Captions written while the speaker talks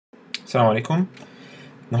السلام عليكم.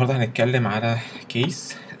 النهارده هنتكلم على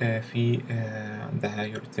كيس في عندها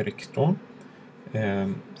يوريتريك ستون.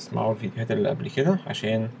 اسمعوا الفيديوهات اللي قبل كده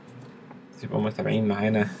عشان تبقوا متابعين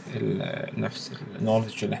معانا نفس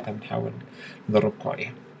النولج اللي احنا بنحاول ندربكم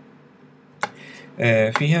عليها.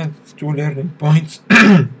 في هنا 2 learning points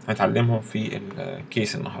هنتعلمهم في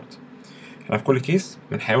الكيس النهارده. احنا في كل كيس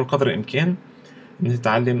بنحاول قدر الامكان ان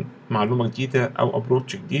نتعلم معلومه جديده او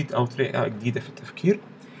ابروتش جديد او طريقه جديده في التفكير،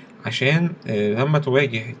 عشان لما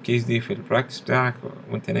تواجه الكيس دي في البراكتس بتاعك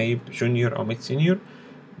وانت نايب جونيور او ميد سينيور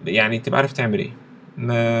يعني تبقى عارف تعمل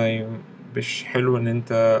ايه. مش حلو ان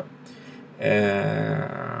انت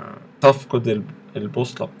تفقد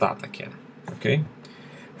البوصلة بتاعتك يعني. اوكي،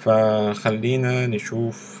 فخلينا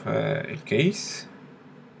نشوف الكيس.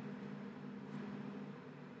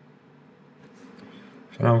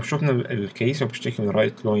 فلو شفنا الكيس وبشتكي من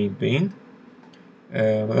رايت لوين بين،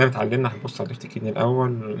 بدأنا اتعلمنا هنبص على الليفت كيدني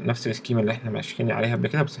الأول، نفس السكيمة اللي احنا ماشيين عليها قبل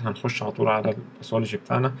كده، بس احنا هنخش على طول على الباثولوجي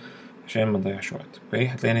بتاعنا عشان ما نضيعش وقت. اوكي،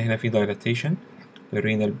 هتلاقينا هنا في دايلاتيشن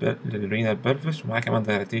للرينال بلفس، ومعاه كمان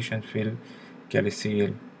دايلاتيشن في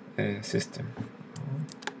الكاليسيال سيستم.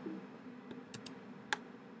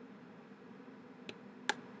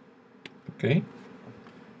 اوكي،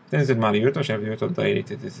 تنزل مع اليوتر. شايف اليوتر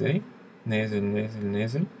دايليتد ازاي، نازل نازل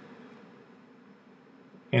نازل.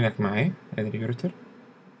 عينك معاه، ادي اليوتر،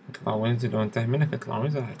 اطلع وانزل. لو انتهى منك اطلع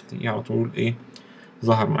وانزل، هتلاقيه على طول ايه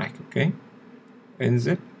ظهر معاك. اوكي،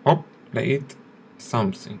 انزل هوب، لقيت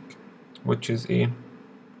something which is ايه،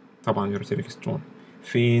 طبعا يوريتريك ستون.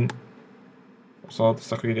 فين؟ قصاد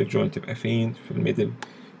الساكريليال جوينت، تبقى فين؟ في الميدل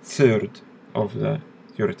third of the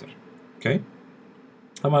ureter. اوكي،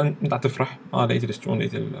 طبعا انت هتفرح، لقيت الستون،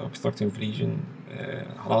 لقيت الobstructive region،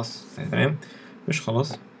 خلاص تمام. مش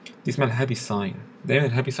خلاص، دي اسمها الهابي ساين. دايما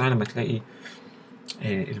الهابي ساين لما تلاقي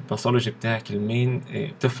الباثولوجي بتاعك المين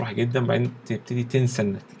تفرح جدا، بعدين تبتدي تنسى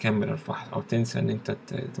انك تكمل الفحص او تنسى ان انت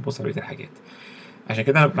تبص على بقية الحاجات. عشان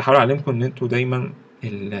كده انا بحاول اعلمكم ان انتوا دايما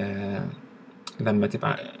لما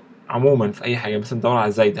تبقى عموما في اي حاجه مثلا تدور على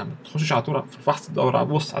الزايده، ما تخشش على طول في الفحص تدور على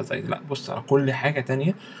بص على الزايده، لا، بص على كل حاجه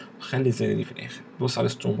تانية وخلي الزايده دي في الاخر. بص على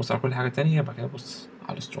الستون، بص على كل حاجه تانية، بعد كده بص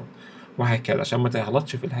على الستون، وهكذا عشان ما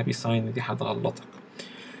تغلطش في الهابي ساين دي، هتغلطك.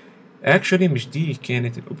 اكشولي مش دي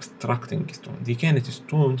كانت الاوبستراكتنج ستون، دي كانت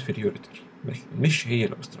ستون في اليوريتر، مش هي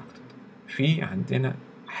الاوبستراكتنج. في عندنا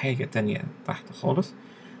حاجه تانية تحت خالص،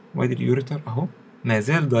 وادي اليوريتر اهو ما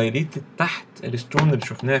زال دايليتد تحت الستون اللي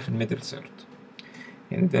شفناها في الميدل سيرت.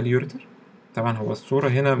 يعني ده اليوريتر. طبعا هو الصورة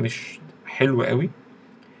هنا مش حلوة قوي،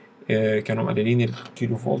 كانوا مقللين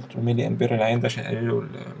الكيلو فولت وميلي امبير العين ده عشان يقللوا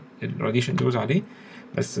الراديشن دوز عليه،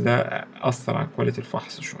 بس ده أثر على كواليتي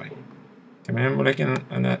الفحص شوية. تمام، ولكن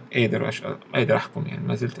أنا قادر أحكم، يعني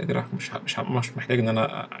ما زلت قادر أحكم، مش محتاج إن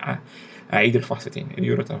أنا أعيد الفحص تاني.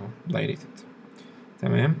 اليوريتر أهو دايليتد.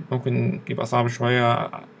 تمام، ممكن يبقى صعب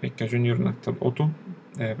شوية كجونيور إنك تلقطه،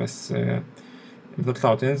 بس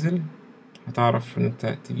بتطلع وتنزل هتعرف إن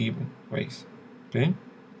أنت تجيبه كويس. اوكي،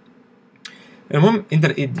 المهم انت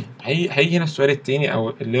لقيت دي. هيجي هنا السؤال التاني او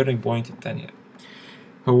الليرنينج بوينت التانية،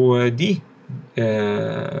 هو دي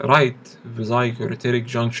رايت فيزايكو-ureteric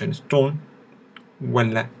جانكشن ستون،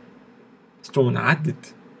 ولا ستون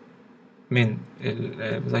عدت من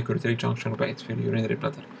الفيزايكو-ureteric جانكشن وبقت في اليورينري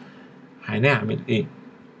بلادر؟ هنعمل ايه؟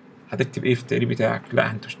 هتكتب ايه في التقرير بتاعك؟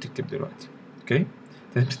 لا، انت مش هتكتب دلوقتي. اوكي،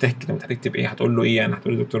 لازم تتاكد انت هتكتب ايه. هتقول له ايه يعني؟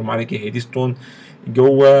 هتقول له دكتور مالك هي دي ستون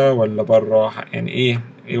جوه ولا بره؟ يعني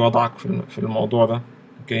ايه وضعك في الموضوع ده؟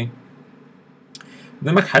 اوكي،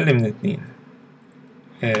 قدامك حل من اتنين،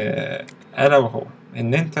 الا وهو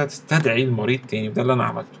ان انت تستدعي المريض تاني، وده اللي انا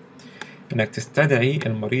عملته، انك تستدعي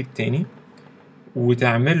المريض تاني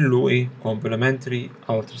وتعمل له ايه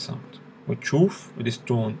complementary ultrasound، وتشوف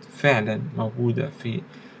الستون فعلا موجودة في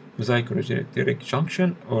vesico-ureteric junction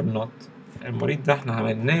or not. المريض ده احنا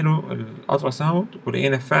عملنا له الالتراساوند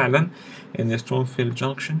ولقينا فعلا ان الستون في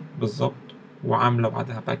الجنكشن بالظبط، وعامله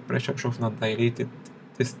بعدها باك بريشر، وشوفنا dilated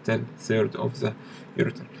distal third of the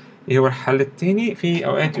ureter. ايه هو الحل التاني؟ في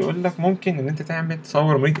اوقات يقول لك ممكن ان انت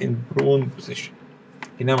تصور مريض in prone position،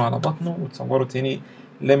 ينام على بطنه وتصوره تاني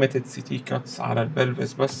limited CT cuts على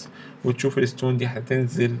البلفس بس، وتشوف الستون دي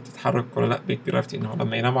هتنزل تتحرك ولا لا بالجرافتي، ان هو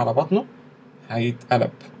لما ينام على بطنه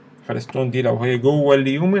هيتقلب، فالستون دي لو هي جوه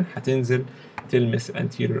اليومن هتنزل تلمس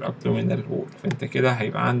الانتيريور ابدومينال وول. فانت كده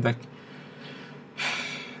هيبقى عندك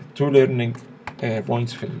تو learning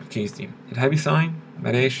points في الكيس دي. الهابي ساين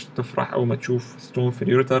بلاش تفرح اول ما تشوف ستون في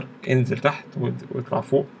اليوريتر، انزل تحت واطلع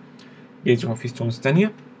فوق، جايز يكون في ستونز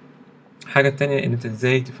تانية. الحاجة التانية ان انت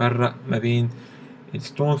ازاي تفرق ما بين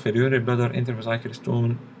الستون في اليوريتر بلادر انترفيزايكل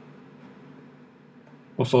ستون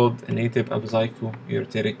قصاد ان هي تبقى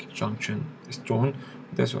vesico-ureteric junction stone.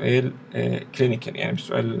 ده سؤال كلينيكال يعني، مش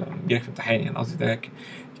سؤال جاي في امتحان يعني، قصدي ده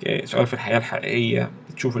سؤال في الحياة الحقيقية.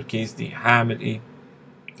 تشوف الكيس دي هعمل ايه.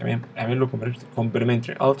 تمام، اعمل له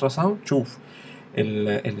complementary ultrasound، تشوف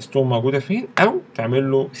الستون موجودة فين، او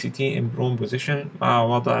تعمل له CT in prone position مع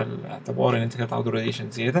وضع الاعتبار ان انت كده بتاخد راديشن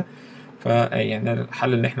زيادة. فيعني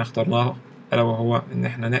الحل اللي احنا اخترناه الا وهو ان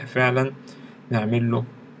احنا فعلا نعمل له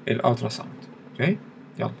الالترا ساوند. اوكي،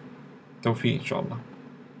 يلا توفيق ان شاء الله.